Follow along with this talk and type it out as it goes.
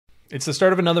It's the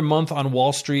start of another month on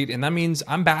Wall Street, and that means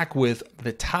I'm back with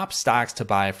the top stocks to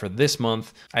buy for this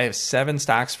month. I have 7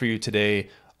 stocks for you today,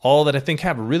 all that I think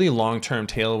have really long-term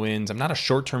tailwinds. I'm not a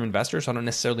short-term investor, so I don't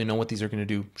necessarily know what these are going to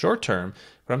do short-term,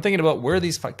 but I'm thinking about where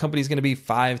these companies going to be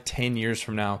 5, 10 years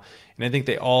from now, and I think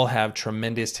they all have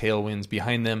tremendous tailwinds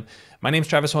behind them. My name's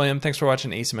Travis Hoium. Thanks for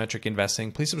watching Asymmetric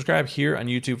Investing. Please subscribe here on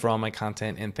YouTube for all my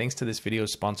content, and thanks to this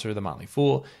video's sponsor, The Motley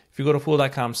Fool. If you go to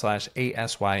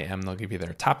fool.com/ASYM, they'll give you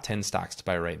their top 10 stocks to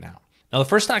buy right now. Now, the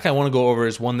first stock I want to go over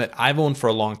is one that I've owned for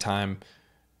a long time,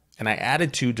 and I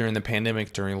added to during the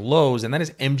pandemic during lows, and that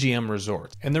is MGM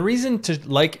Resorts. And the reason to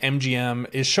like MGM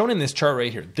is shown in this chart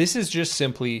right here. This is just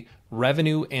simply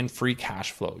revenue and free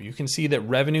cash flow. You can see that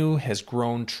revenue has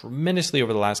grown tremendously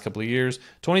over the last couple of years.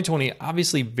 2020,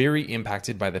 obviously very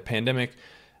impacted by the pandemic,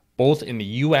 both in the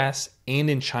US and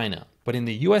in China. But in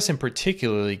the US in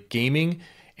particular, gaming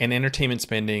and entertainment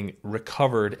spending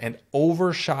recovered and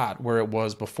overshot where it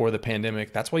was before the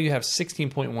pandemic. That's why you have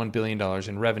 $16.1 billion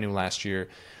in revenue last year.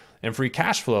 And free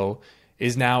cash flow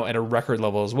is now at a record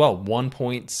level as well,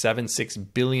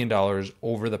 $1.76 billion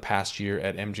over the past year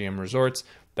at MGM Resorts.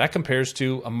 That compares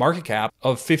to a market cap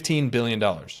of $15 billion.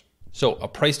 So a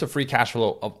price to free cash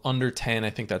flow of under 10, I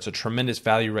think that's a tremendous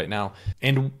value right now.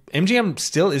 And MGM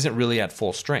still isn't really at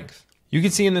full strength. You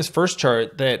can see in this first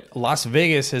chart that Las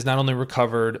Vegas has not only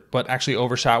recovered, but actually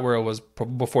overshot where it was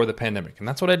before the pandemic. And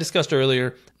that's what I discussed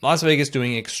earlier. Las Vegas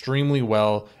doing extremely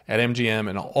well at MGM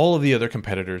and all of the other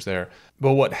competitors there.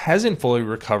 But what hasn't fully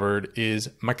recovered is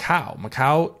Macau.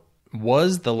 Macau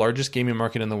was the largest gaming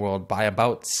market in the world by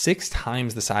about 6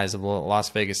 times the size of the Las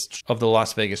Vegas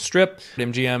Strip.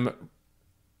 MGM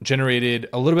generated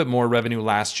a little bit more revenue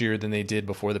last year than they did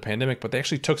before the pandemic, but they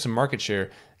actually took some market share.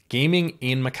 Gaming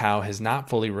in Macau has not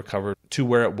fully recovered to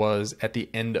where it was at the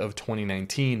end of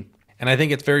 2019. And I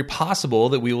think it's very possible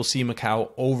that we will see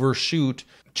Macau overshoot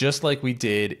just like we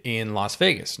did in Las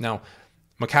Vegas. Now,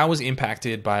 Macau was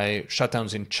impacted by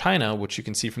shutdowns in China, which you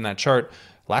can see from that chart,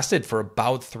 lasted for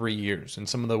about 3 years. And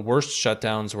some of the worst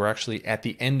shutdowns were actually at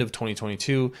the end of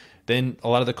 2022. Then a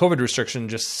lot of the COVID restriction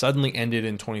just suddenly ended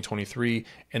in 2023,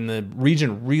 and the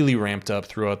region really ramped up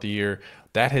throughout the year.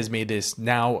 That has made this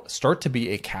now start to be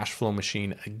a cash flow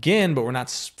machine again, but we're not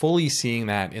fully seeing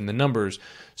that in the numbers.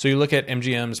 So you look at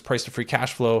MGM's price to free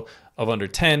cash flow of under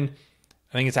 10.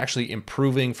 I think it's actually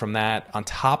improving from that. On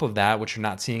top of that, which you're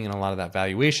not seeing in a lot of that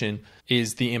valuation,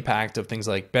 is the impact of things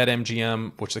like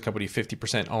BetMGM, which the company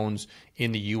 50% owns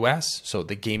in the US. So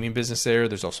the gaming business there,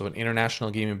 there's also an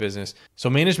international gaming business. So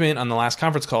management on the last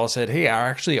conference call said, hey,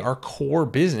 our core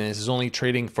business is only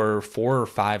trading for 4 or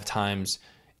 5 times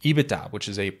EBITDA, which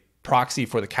is a proxy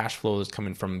for the cash flow that's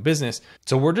coming from the business.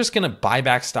 So we're just going to buy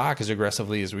back stock as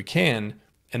aggressively as we can.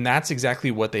 And that's exactly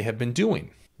what they have been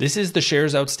doing. This is the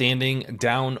shares outstanding,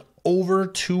 down over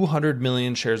 200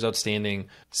 million shares outstanding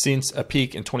since a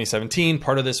peak in 2017.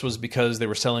 Part of this was because they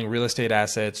were selling real estate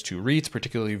assets to REITs,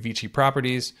 particularly Vici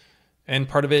Properties. And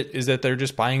part of it is that they're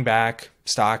just buying back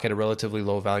stock at a relatively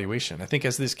low valuation. I think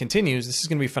as this continues, this is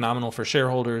going to be phenomenal for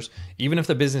shareholders. Even if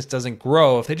the business doesn't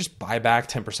grow, if they just buy back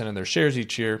 10% of their shares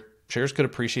each year, shares could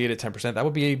appreciate at 10%. That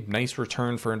would be a nice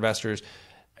return for investors,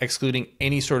 excluding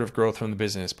any sort of growth from the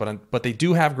business. But they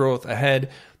do have growth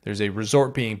ahead. There's a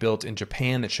resort being built in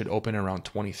Japan that should open around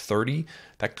 2030.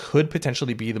 That could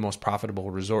potentially be the most profitable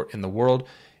resort in the world.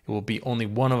 It will be only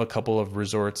one of a couple of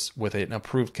resorts with an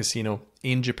approved casino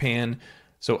in Japan.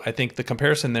 So I think the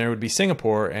comparison there would be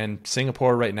Singapore, and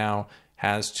Singapore right now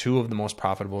has 2 of the most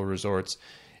profitable resorts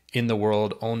in the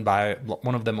world,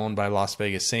 one of them owned by Las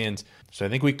Vegas Sands. So I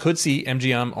think we could see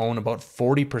MGM own about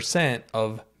 40%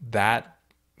 of that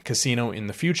casino in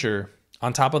the future.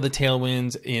 On top of the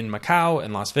tailwinds in Macau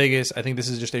and Las Vegas, I think this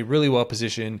is just a really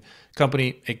well-positioned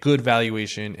company, a good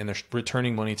valuation, and they're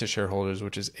returning money to shareholders,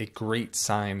 which is a great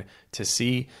sign to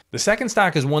see. The second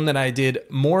stock is one that I did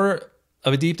more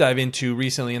of a deep dive into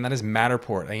recently, and that is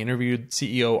Matterport. I interviewed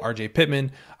CEO RJ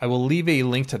Pittman. I will leave a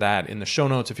link to that in the show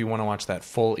notes if you want to watch that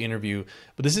full interview.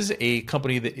 But this is a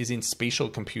company that is in spatial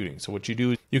computing. So what you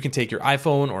do, you can take your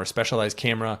iPhone or a specialized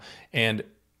camera and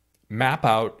map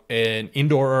out an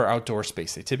indoor or outdoor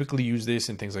space. They typically use this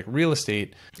in things like real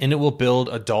estate, and it will build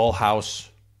a doll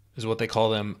house, is what they call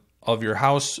them, of your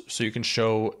house, so you can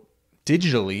show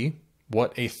digitally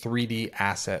what a 3D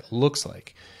asset looks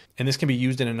like. And this can be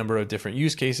used in a number of different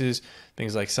use cases,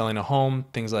 things like selling a home,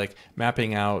 things like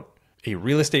mapping out a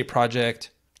real estate project,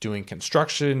 doing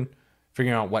construction,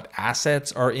 figuring out what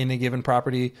assets are in a given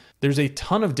property. There's a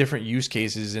ton of different use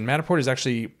cases, and Matterport has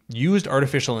actually used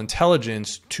artificial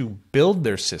intelligence to build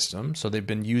their system. So they've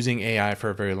been using AI for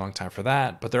a very long time for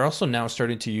that, but they're also now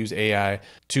starting to use AI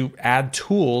to add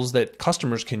tools that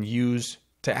customers can use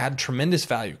to add tremendous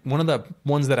value. One of the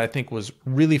ones that I think was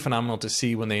really phenomenal to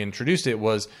see when they introduced it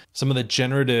was some of the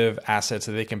generative assets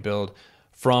that they can build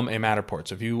from a Matterport.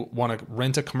 So if you want to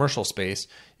rent a commercial space,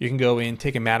 you can go in,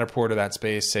 take a Matterport of that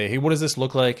space, say, hey, what does this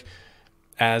look like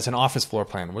as an office floor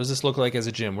plan? What does this look like as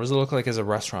a gym? What does it look like as a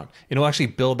restaurant? It'll actually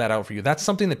build that out for you. That's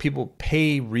something that people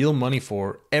pay real money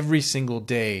for every single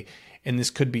day. And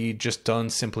this could be just done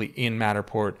simply in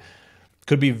Matterport.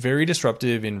 Could be very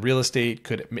disruptive in real estate,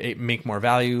 could make more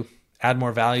value, add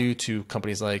more value to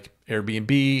companies like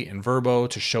Airbnb and Vrbo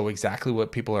to show exactly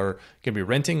what people are going to be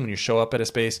renting when you show up at a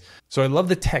space. So I love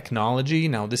the technology.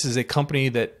 Now, this is a company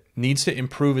that needs to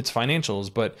improve its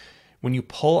financials, but when you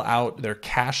pull out their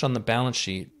cash on the balance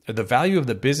sheet, the value of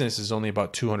the business is only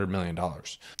about $200 million.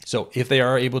 So if they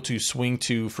are able to swing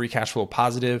to free cash flow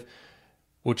positive,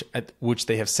 which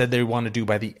they have said they want to do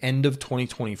by the end of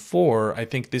 2024, I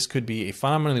think this could be a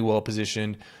phenomenally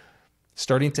well-positioned,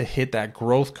 starting to hit that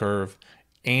growth curve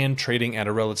and trading at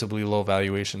a relatively low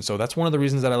valuation. So that's one of the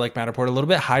reasons that I like Matterport, a little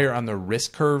bit higher on the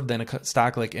risk curve than a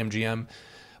stock like MGM,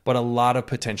 but a lot of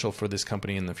potential for this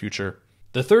company in the future.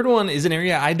 The third one is an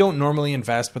area I don't normally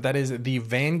invest, but that is the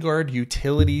Vanguard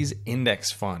Utilities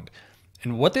Index Fund.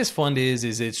 And what this fund is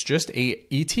it's just a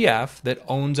ETF that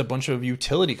owns a bunch of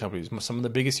utility companies, some of the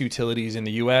biggest utilities in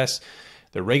the US,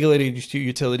 the regulated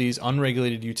utilities,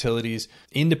 unregulated utilities,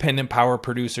 independent power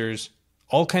producers,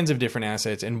 all kinds of different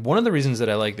assets. And one of the reasons that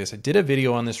I like this, I did a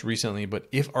video on this recently, but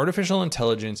if artificial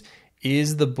intelligence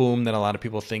is the boom that a lot of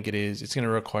people think it is, it's going to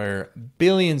require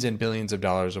billions and billions of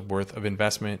dollars of worth of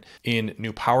investment in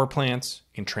new power plants,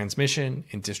 in transmission,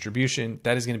 in distribution.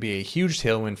 That is going to be a huge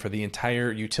tailwind for the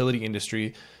entire utility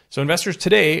industry. So investors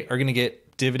today are going to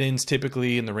get dividends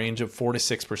typically in the range of 4 to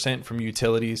 6% from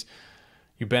utilities.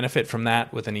 You benefit from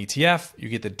that with an ETF. You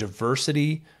get the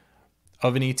diversity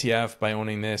of an ETF by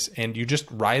owning this, and you just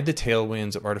ride the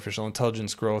tailwinds of artificial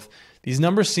intelligence growth. These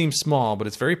numbers seem small, but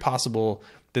it's very possible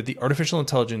that the artificial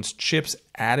intelligence chips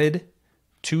added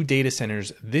to data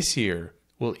centers this year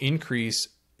will increase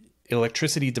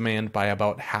electricity demand by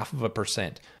about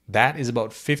 0.5%. That is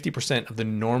about 50% of the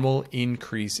normal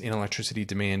increase in electricity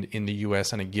demand in the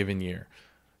US on a given year.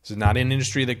 This is not an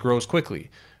industry that grows quickly.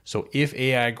 So if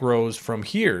AI grows from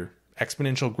here,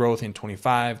 exponential growth in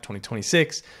 25,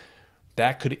 2026,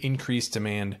 that could increase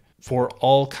demand for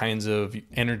all kinds of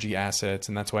energy assets.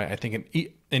 And that's why I think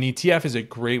an ETF is a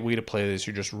great way to play this.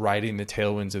 You're just riding the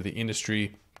tailwinds of the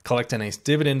industry, collect a nice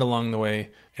dividend along the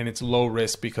way, and it's low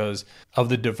risk because of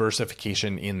the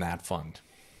diversification in that fund.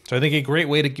 So I think a great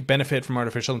way to benefit from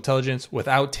artificial intelligence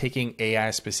without taking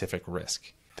AI specific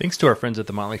risk. Thanks to our friends at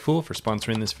The Motley Fool for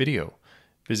sponsoring this video.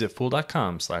 Visit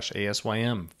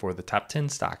fool.com/ASYM for the top 10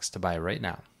 stocks to buy right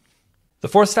now. The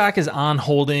fourth stock is On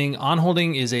Holding. On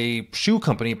Holding is a shoe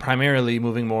company, primarily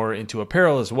moving more into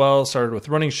apparel as well. Started with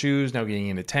running shoes, now getting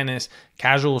into tennis.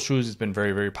 Casual shoes has been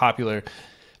very, very popular.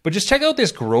 But just check out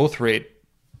this growth rate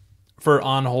for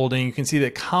On Holding. You can see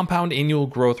that compound annual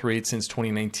growth rate since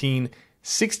 2019,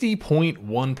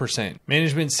 60.1%.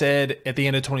 Management said at the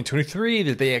end of 2023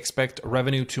 that they expect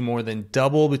revenue to more than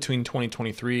double between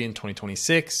 2023 and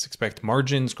 2026. Expect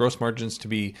margins, gross margins to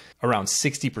be around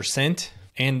 60%.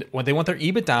 And when they want their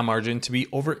EBITDA margin to be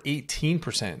over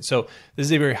 18%. So this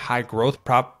is a very high growth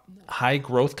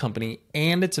company,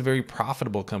 and it's a very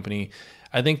profitable company.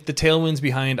 I think the tailwinds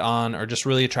behind On are just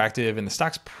really attractive, and the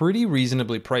stock's pretty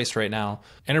reasonably priced right now.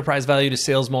 Enterprise value to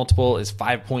sales multiple is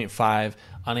 5.5.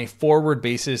 On a forward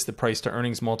basis, the price to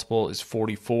earnings multiple is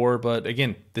 44. But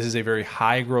again, this is a very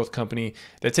high growth company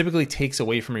that typically takes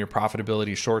away from your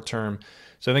profitability short term.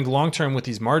 So I think long term with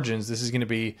these margins, this is going to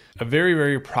be a very,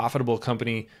 very profitable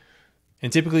company.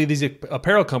 And typically these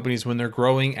apparel companies, when they're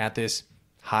growing at this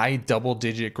high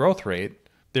double-digit growth rate,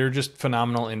 they're just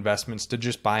phenomenal investments to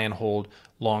just buy and hold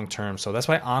long term. So that's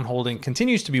why On Holding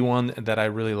continues to be one that I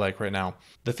really like right now.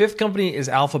 The fifth company is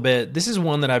Alphabet. This is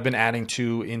one that I've been adding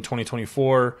to in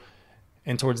 2024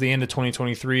 and towards the end of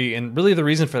 2023. And really the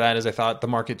reason for that is I thought the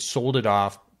market sold it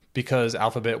off because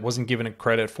Alphabet wasn't given a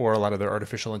credit for a lot of their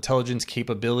artificial intelligence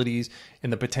capabilities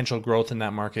and the potential growth in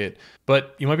that market.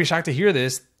 But you might be shocked to hear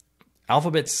this.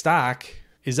 Alphabet stock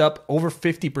is up over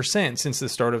 50% since the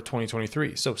start of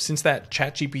 2023. So since that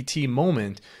ChatGPT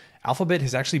moment, Alphabet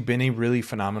has actually been a really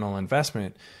phenomenal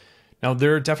investment. Now,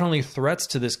 there are definitely threats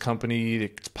to this company.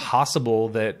 It's possible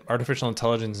that artificial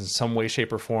intelligence in some way,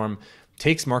 shape, or form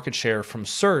takes market share from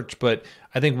search. But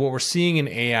I think what we're seeing in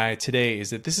AI today is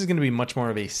that this is going to be much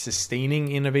more of a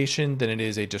sustaining innovation than it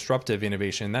is a disruptive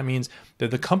innovation. That means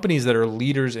that the companies that are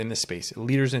leaders in this space,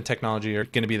 leaders in technology, are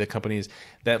going to be the companies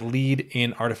that lead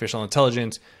in artificial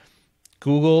intelligence.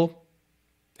 Google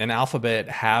and Alphabet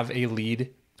have a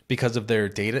lead because of their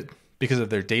data, because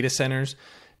of their data centers,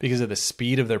 because of the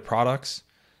speed of their products,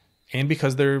 and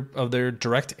because of their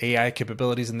direct AI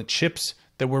capabilities and the chips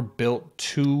that were built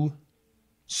to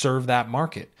serve that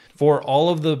market. For all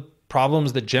of the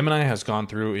problems that Gemini has gone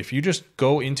through, if you just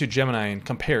go into Gemini and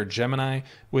compare Gemini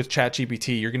with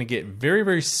ChatGPT, you're going to get very,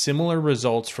 very similar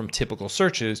results from typical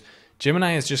searches.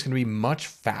 Gemini is just going to be much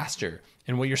faster.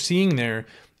 And what you're seeing there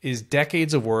is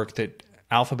decades of work that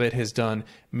Alphabet has done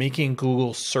making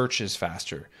Google searches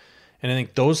faster. And I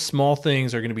think those small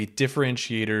things are going to be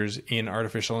differentiators in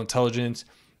artificial intelligence.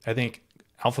 I think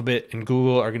Alphabet and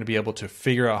Google are going to be able to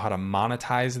figure out how to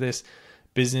monetize this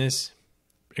business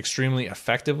extremely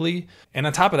effectively. And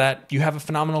on top of that, you have a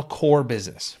phenomenal core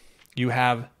business. You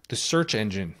have the search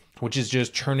engine, which is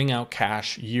just churning out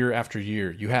cash year after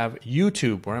year. You have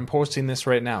YouTube, where I'm posting this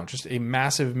right now, just a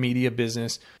massive media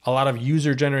business, a lot of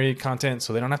user-generated content,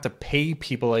 so they don't have to pay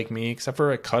people like me except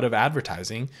for a cut of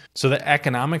advertising. So the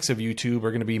economics of YouTube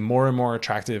are going to be more and more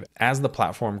attractive as the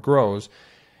platform grows.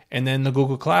 And then the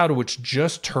Google Cloud, which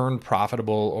just turned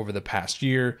profitable over the past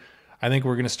year. I think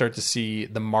we're going to start to see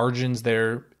the margins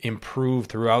there improve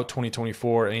throughout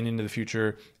 2024 and into the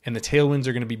future. And the tailwinds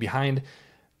are going to be behind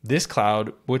this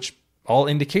cloud, which all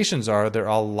indications are there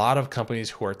are a lot of companies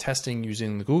who are testing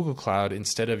using the Google Cloud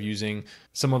instead of using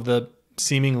some of the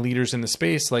seeming leaders in the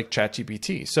space like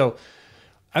ChatGPT. So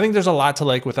I think there's a lot to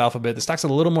like with Alphabet. The stock's a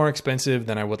little more expensive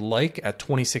than I would like at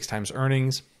 26 times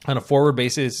earnings. On a forward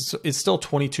basis, it's still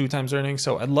 22 times earnings.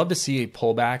 So I'd love to see a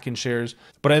pullback in shares.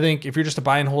 But I think if you're just a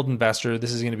buy and hold investor,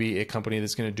 this is going to be a company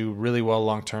that's going to do really well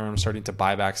long-term, starting to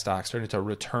buy back stocks, starting to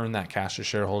return that cash to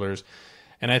shareholders.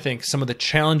 And I think some of the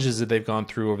challenges that they've gone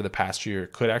through over the past year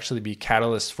could actually be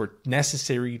catalysts for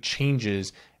necessary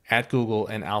changes at Google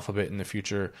and Alphabet in the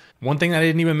future. One thing that I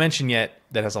didn't even mention yet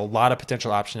that has a lot of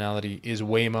potential optionality is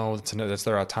Waymo. That's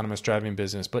their autonomous driving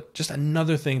business, but just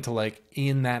another thing to like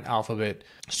in that Alphabet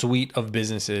suite of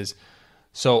businesses.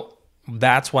 So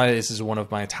that's why this is one of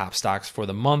my top stocks for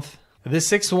the month. The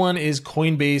sixth one is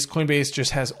Coinbase. Coinbase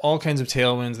just has all kinds of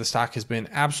tailwinds. The stock has been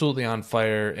absolutely on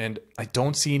fire, and I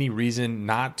don't see any reason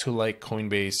not to like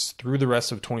Coinbase through the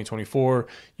rest of 2024.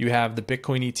 You have the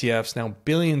Bitcoin ETFs, now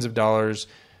billions of dollars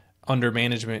under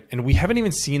management, and we haven't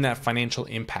even seen that financial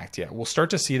impact yet. We'll start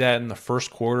to see that in the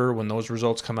first quarter when those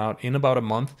results come out in about a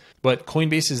month. But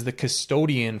Coinbase is the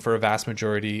custodian for a vast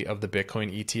majority of the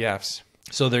Bitcoin ETFs.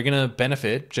 So they're going to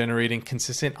benefit generating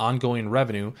consistent ongoing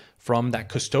revenue from that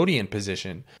custodian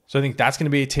position. So I think that's going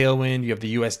to be a tailwind. You have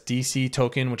the USDC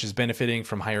token, which is benefiting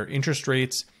from higher interest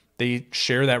rates. They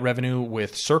share that revenue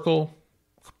with Circle.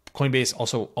 Coinbase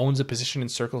also owns a position in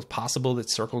Circle. It's possible that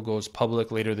Circle goes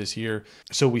public later this year.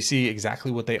 So we see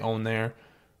exactly what they own there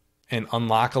and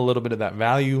unlock a little bit of that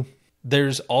value.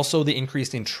 There's also the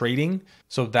increase in trading.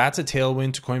 So that's a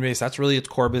tailwind to Coinbase. That's really its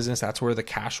core business. That's where the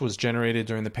cash was generated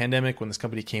during the pandemic when this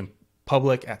company came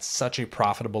public at such a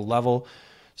profitable level.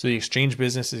 So the exchange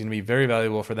business is going to be very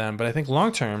valuable for them. But I think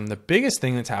long-term, the biggest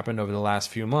thing that's happened over the last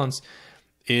few months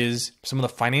is some of the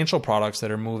financial products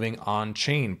that are moving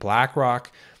on-chain.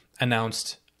 BlackRock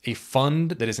announced a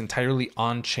fund that is entirely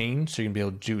on-chain. So you can be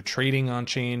able to do trading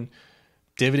on-chain.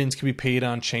 Dividends could be paid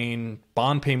on-chain.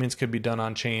 Bond payments could be done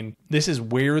on-chain. This is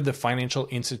where the financial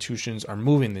institutions are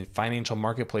moving. The financial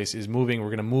marketplace is moving. We're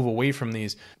going to move away from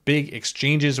these big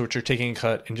exchanges, which are taking a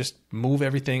cut, and just move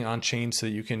everything on-chain so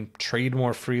that you can trade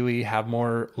more freely, have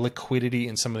more liquidity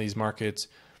in some of these markets.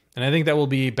 And I think that will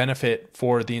be a benefit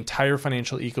for the entire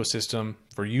financial ecosystem,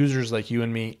 for users like you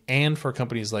and me, and for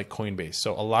companies like Coinbase.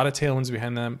 So a lot of tailwinds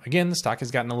behind them. Again, the stock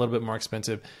has gotten a little bit more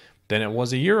expensive than it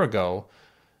was a year ago,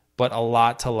 but a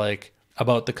lot to like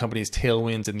about the company's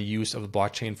tailwinds and the use of the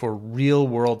blockchain for real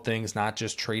world things, not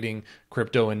just trading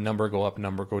crypto and number go up,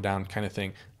 number go down kind of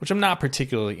thing, which I'm not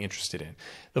particularly interested in.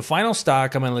 The final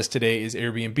stock on my list today is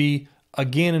Airbnb.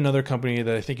 Again, another company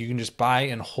that I think you can just buy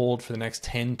and hold for the next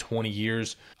 10, 20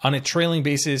 years. On a trailing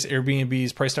basis,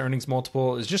 Airbnb's price to earnings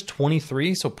multiple is just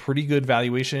 23, so pretty good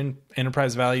valuation.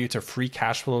 Enterprise value to free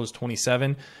cash flow is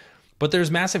 27. But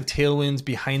there's massive tailwinds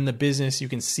behind the business. You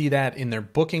can see that in their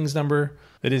bookings number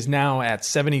that is now at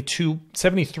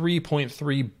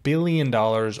 $73.3 billion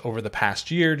over the past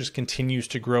year, just continues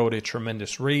to grow at a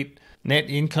tremendous rate. Net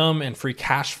income and free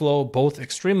cash flow, both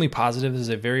extremely positive. This is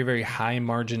a very, very high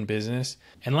margin business.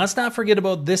 And let's not forget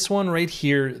about this one right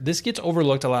here. This gets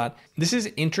overlooked a lot. This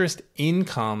is interest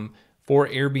income for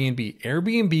Airbnb.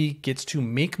 Airbnb gets to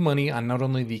make money on not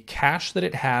only the cash that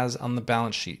it has on the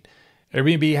balance sheet.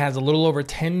 Airbnb has a little over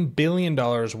 $10 billion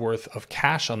worth of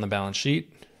cash on the balance sheet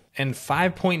and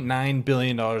 $5.9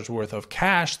 billion worth of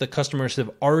cash that customers have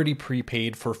already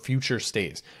prepaid for future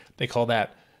stays. They call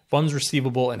that funds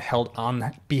receivable and held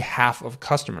on behalf of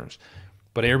customers.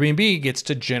 But Airbnb gets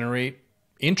to generate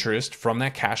interest from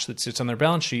that cash that sits on their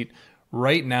balance sheet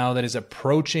right now that is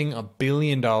approaching $1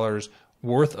 billion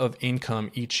worth of income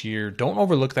each year. Don't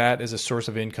overlook that as a source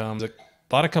of income. There's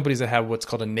a lot of companies that have what's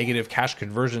called a negative cash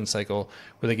conversion cycle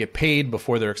where they get paid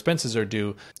before their expenses are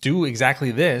due, do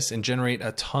exactly this and generate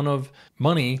a ton of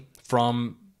money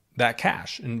from that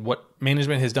cash. And what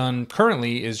management has done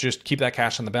currently is just keep that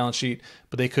cash on the balance sheet,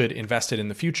 but they could invest it in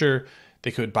the future.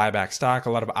 They could buy back stock,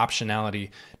 a lot of optionality.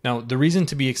 Now, the reason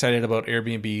to be excited about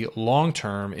Airbnb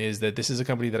long-term is that this is a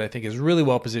company that I think is really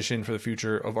well positioned for the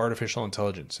future of artificial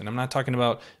intelligence. And I'm not talking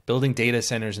about building data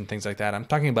centers and things like that. I'm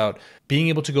talking about being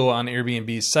able to go on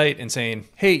Airbnb's site and saying,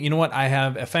 hey, you know what? I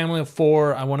have a family of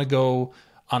 4. I want to go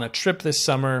on a trip this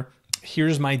summer.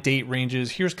 Here's my date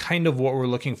ranges. Here's kind of what we're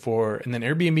looking for. And then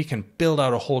Airbnb can build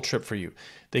out a whole trip for you.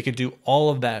 They could do all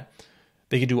of that.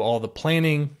 They could do all the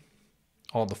planning,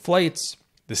 all the flights,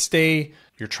 the stay,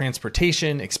 your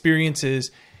transportation,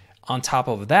 experiences. On top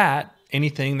of that,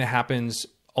 anything that happens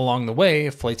along the way,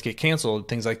 if flights get canceled,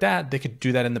 things like that, they could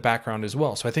do that in the background as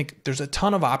well. So I think there's a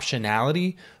ton of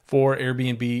optionality for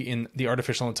Airbnb in the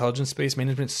artificial intelligence space.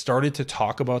 Management started to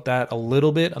talk about that a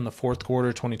little bit on the fourth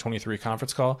quarter 2023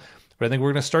 conference call. But I think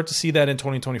we're going to start to see that in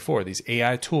 2024, these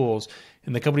AI tools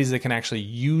and the companies that can actually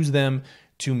use them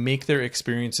to make their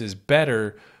experiences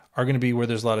better are going to be where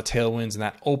there's a lot of tailwinds, and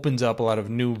that opens up a lot of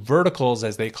new verticals,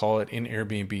 as they call it, in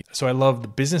Airbnb. So I love the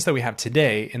business that we have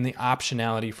today and the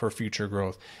optionality for future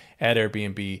growth at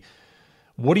Airbnb.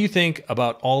 What do you think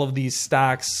about all of these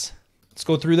stocks? Let's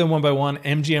go through them one by one.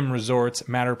 MGM Resorts,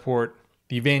 Matterport,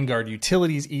 the Vanguard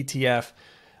Utilities ETF,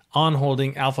 On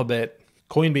Holding, Alphabet,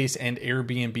 Coinbase, and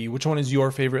Airbnb. Which one is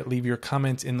your favorite? Leave your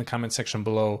comments in the comment section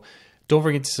below. Don't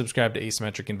forget to subscribe to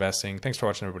Asymmetric Investing. Thanks for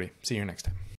watching, everybody. See you next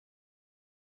time.